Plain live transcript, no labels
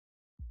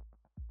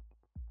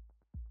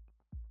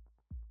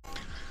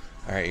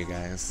Alright, you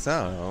guys,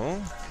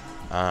 so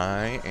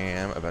I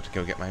am about to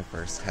go get my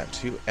first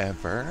tattoo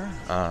ever.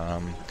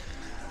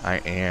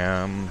 I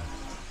am,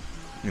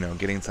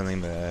 getting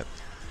something that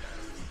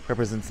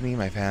represents me,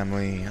 my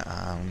family,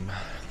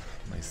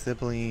 my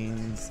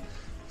siblings.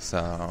 So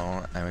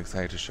I'm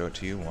excited to show it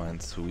to you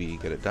once we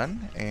get it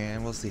done,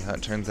 and we'll see how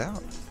it turns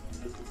out.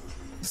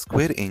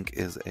 Squid Ink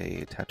is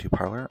a tattoo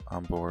parlor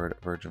on board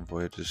Virgin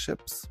Voyages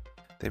ships.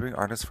 They bring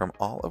artists from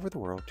all over the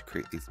world to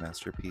create these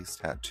masterpiece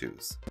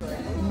tattoos.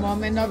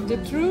 Moment of the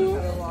truth.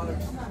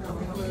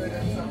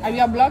 Are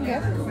you a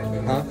blogger?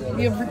 Huh?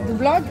 You the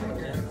blog?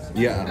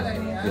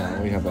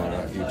 Yeah, we have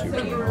a YouTube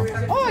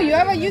channel. Oh, you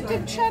have a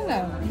YouTube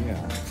channel?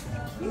 Yeah.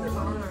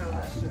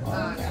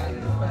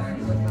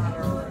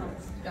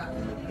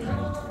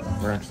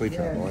 We're actually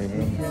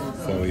traveling,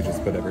 so we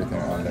just put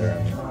everything on there.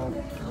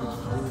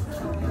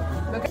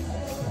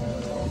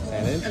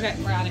 Okay,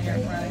 we're out of here.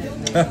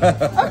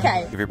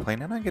 Okay. If you're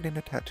planning on getting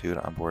a tattooed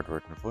on board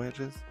Virgin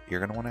Voyages, you're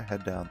going to want to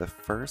head down the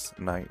first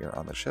night you're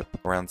on the ship,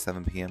 around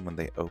 7 p.m. when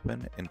they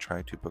open, and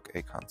try to book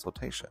a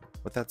consultation.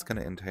 What that's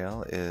going to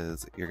entail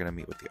is you're going to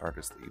meet with the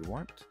artist that you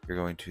want, you're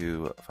going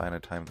to find a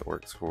time that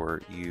works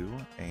for you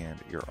and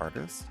your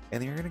artist,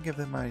 and you're going to give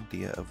them an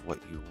idea of what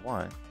you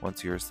want.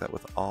 Once you're set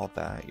with all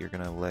that, you're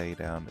going to lay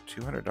down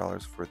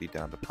 $200 for the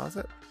down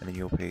deposit, and then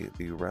you'll pay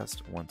the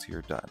rest once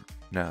you're done.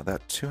 Now,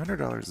 that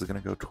 $200 is going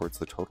to go towards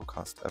the total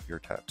cost of your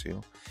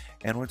tattoo,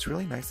 and what's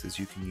really nice is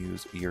you can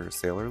use your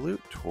sailor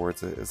loot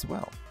towards it as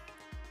well.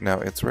 Now,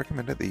 it's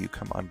recommended that you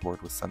come on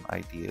board with some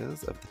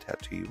ideas of the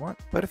tattoo you want,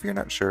 but if you're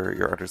not sure,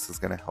 your artist is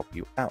going to help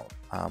you out.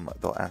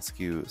 They'll ask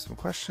you some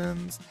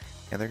questions,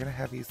 and they're going to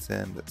have you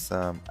send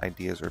some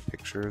ideas or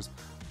pictures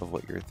of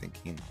what you're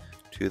thinking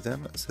to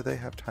them, so they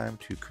have time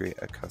to create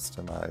a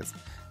customized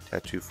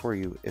tattoo for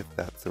you if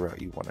that's the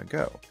route you want to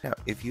go. Now,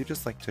 if you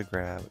just like to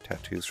grab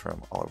tattoos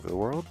from all over the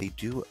world, they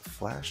do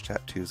flash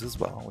tattoos as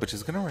well, which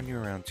is going to run you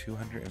around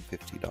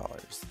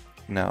 $250.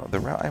 Now, the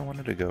route I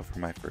wanted to go for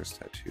my first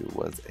tattoo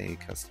was a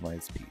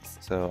customized piece.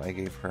 So I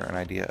gave her an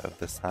idea of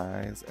the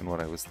size and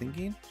what I was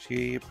thinking.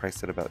 She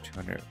priced it about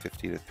 $250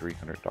 to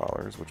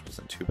 $300, which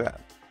wasn't too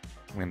bad.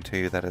 I'm going to tell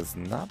you that is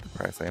not the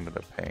price I ended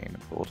up paying,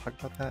 but we'll talk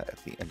about that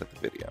at the end of the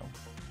video.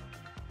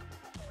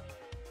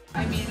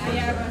 I mean, I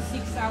have a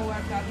 6 hour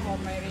tattoo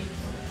on my wrist.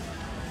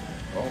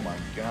 Oh my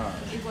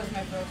gosh. It was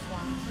my first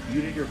one.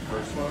 You did your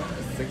first one,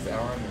 a 6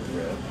 hour on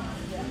your rib?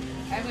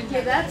 I went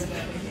that's...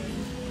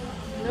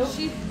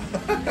 Nope.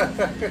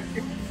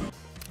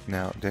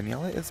 Now,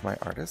 Daniela is my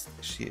artist.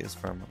 She is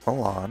from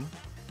Milan,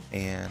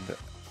 and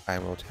I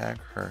will tag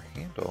her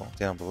handle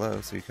down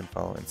below so you can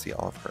follow and see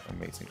all of her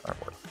amazing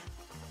artwork.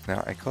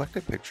 Now, I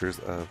collected pictures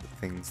of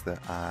things that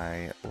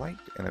I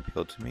liked and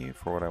appealed to me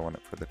for what I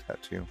wanted for the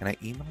tattoo, and I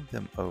emailed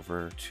them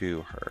over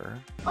to her.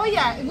 Oh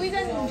yeah, we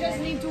just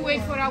need to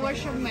wait for our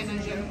shop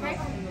manager, okay?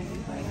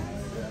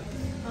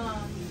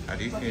 How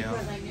do you feel?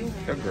 I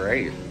feel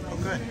great. Oh,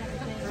 good.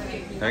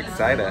 I'm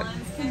excited.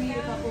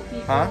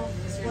 Huh?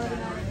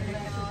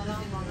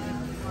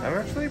 I'm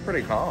actually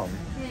pretty calm.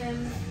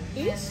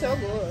 It is so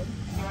good.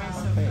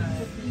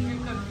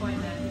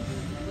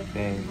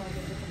 Dang.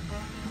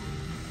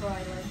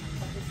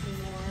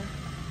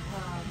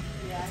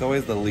 It's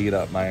always the lead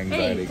up my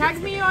anxiety. Hey,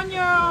 tag me on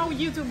your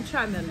YouTube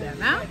channel then,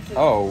 huh?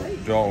 Oh,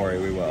 don't worry,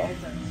 we will.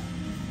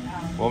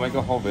 We'll make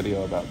a whole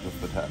video about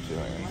just the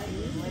tattooing.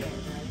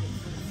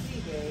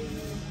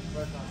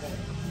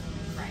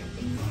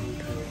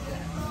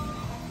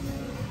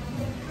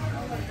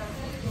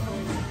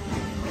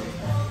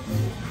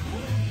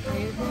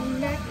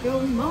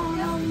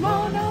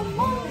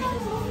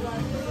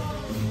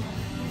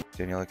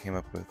 Daniela came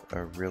up with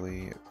a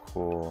really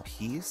cool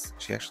piece.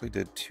 She actually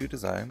did two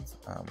designs,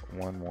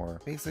 one more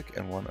basic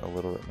and one a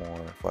little bit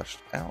more fleshed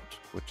out,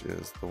 which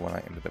is the one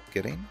I ended up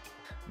getting.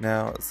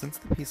 Now, since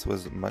the piece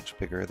was much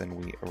bigger than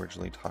we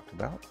originally talked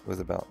about, it was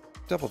about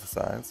double the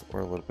size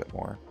or a little bit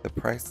more, the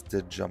price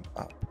did jump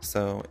up.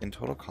 So in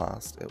total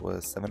cost, it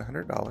was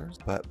 $700,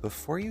 but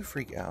before you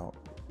freak out,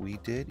 we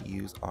did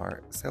use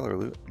our sailor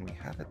loot, and we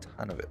had a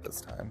ton of it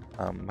this time.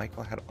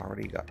 Michael had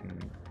already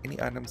gotten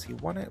any items he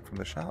wanted from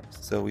the shops,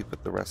 so we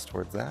put the rest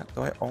towards that.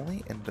 So I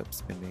only ended up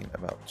spending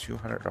about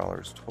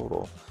 $200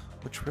 total,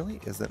 which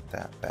really isn't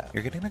that bad.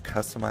 You're getting a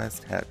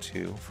customized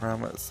tattoo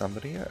from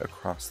somebody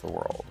across the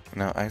world.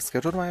 Now, I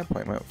scheduled my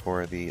appointment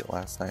for the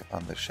last night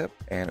on the ship,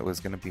 and it was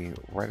going to be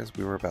right as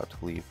we were about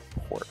to leave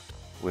port,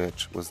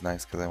 which was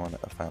nice because I wanted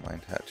a fine line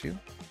tattoo.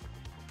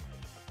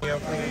 Yeah,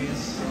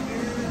 please.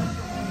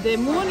 The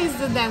moon is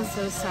the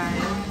dancer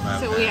sign.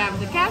 So we have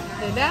the cat,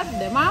 the dad,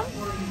 the mom,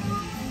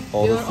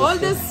 your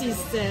older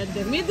sister,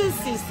 the middle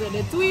sister,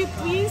 the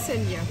twins,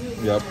 and you.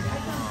 Yep.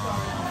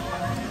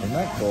 Isn't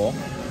that cool?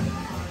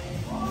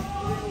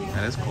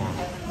 That is cool.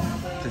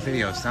 The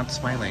video, stop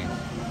smiling.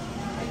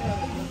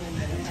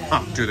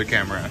 To the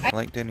camera.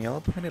 Like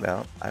Daniela pointed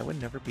out, I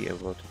would never be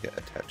able to get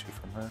a tattoo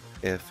from her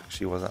if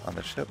she wasn't on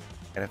the ship.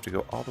 I'd have to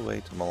go all the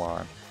way to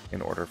Milan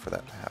in order for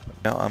that to happen.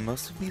 Now on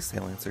most of these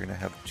sailings, they're going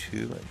to have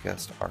 2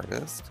 guest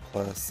artists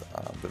plus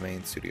the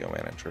main studio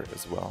manager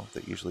as well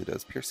that usually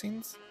does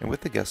piercings. And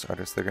with the guest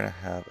artists, they're going to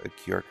have a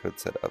QR code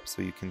set up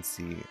so you can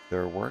see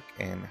their work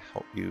and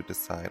help you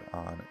decide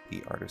on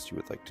the artist you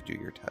would like to do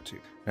your tattoo.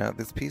 Now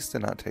this piece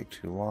did not take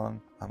too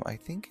long. I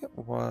think it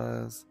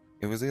was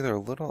either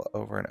a little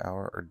over an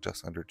hour or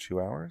just under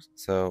 2 hours,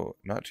 so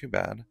not too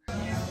bad.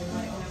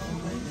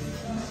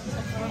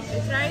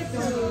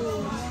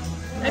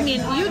 I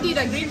mean, you did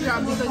a great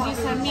job because you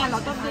sent me a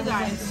lot of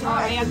designs, so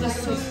I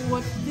understood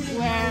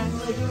where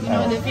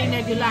the thing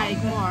that you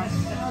like more.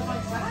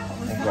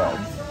 Okay.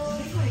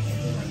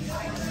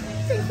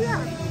 I think we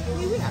are.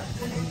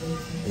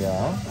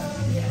 Yeah?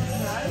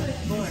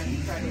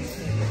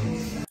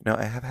 Now,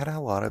 I have had a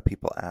lot of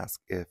people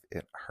ask if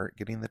it hurt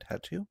getting the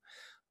tattoo.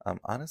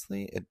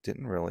 Honestly, it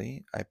didn't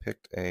really. I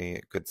picked a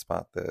good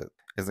spot that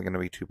isn't going to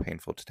be too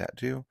painful to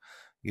tattoo.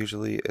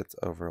 Usually it's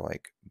over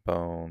like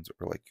bones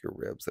or like your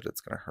ribs that it's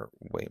going to hurt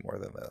way more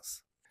than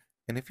this.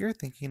 And if you're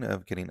thinking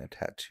of getting a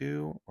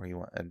tattoo or you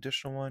want an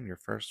additional one, your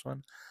first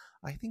one,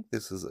 I think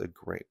this is a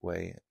great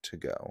way to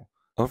go.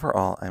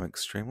 Overall, I'm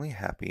extremely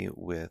happy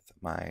with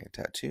my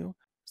tattoo,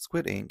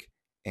 Squid Ink,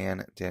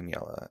 and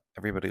Daniela.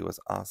 Everybody was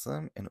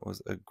awesome and it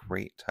was a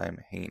great time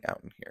hanging out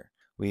in here.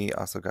 We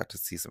also got to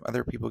see some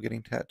other people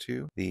getting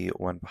tattooed. The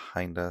one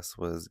behind us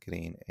was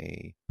getting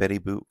a Betty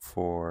boot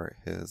for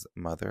his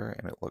mother,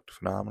 and it looked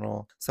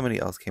phenomenal. Somebody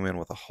else came in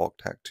with a Hulk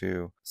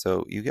tattoo.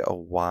 So you get a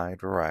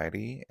wide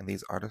variety, and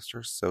these artists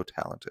are so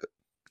talented.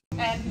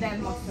 And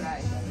then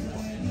moisturize.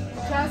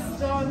 Just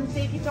don't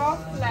take it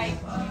off like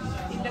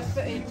in the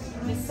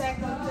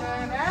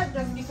second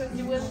just because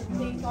you will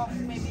take off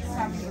maybe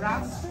some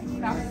rust,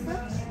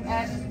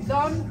 and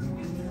don't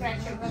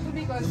scratch your tattoo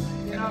because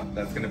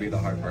That's gonna be the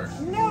hard part.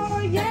 No,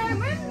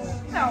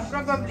 no,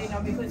 probably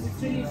not because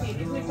it's really thin.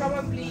 It will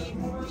probably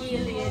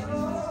heal in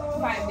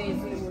 5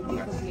 days. It will be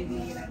completely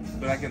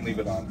healed. But I can leave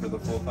it on for the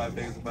full 5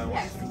 days if I want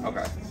Yes. to?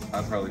 Okay.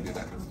 I'll probably do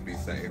that just to be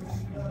safe.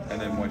 And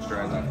then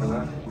moisturize after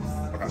that?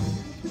 Okay.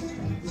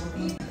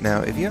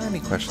 Now, if you have any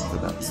questions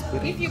about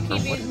Squid Ink or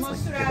what it's like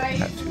to get a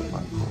tattoo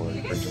on board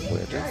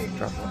Voyages,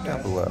 drop them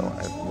down below.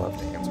 I'd love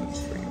to answer them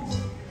for you.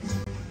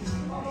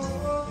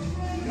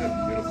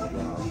 Beautiful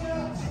job.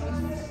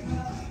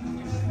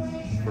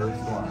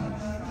 First one.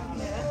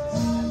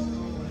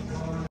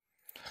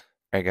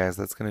 Alright guys,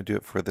 that's going to do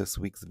it for this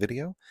week's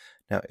video.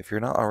 Now, if you're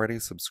not already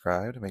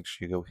subscribed, make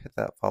sure you go hit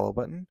that follow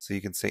button so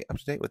you can stay up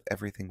to date with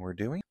everything we're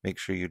doing. Make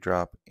sure you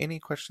drop any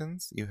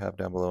questions you have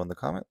down below in the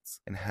comments,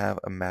 and have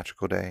a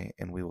magical day,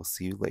 and we will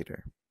see you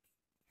later.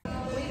 Show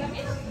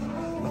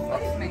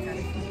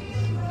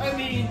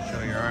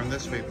your arm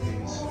this way,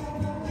 please.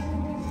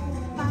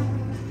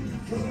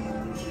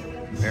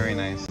 Very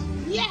nice.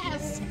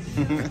 Yes!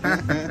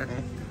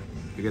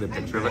 You get a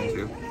picture of it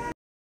too?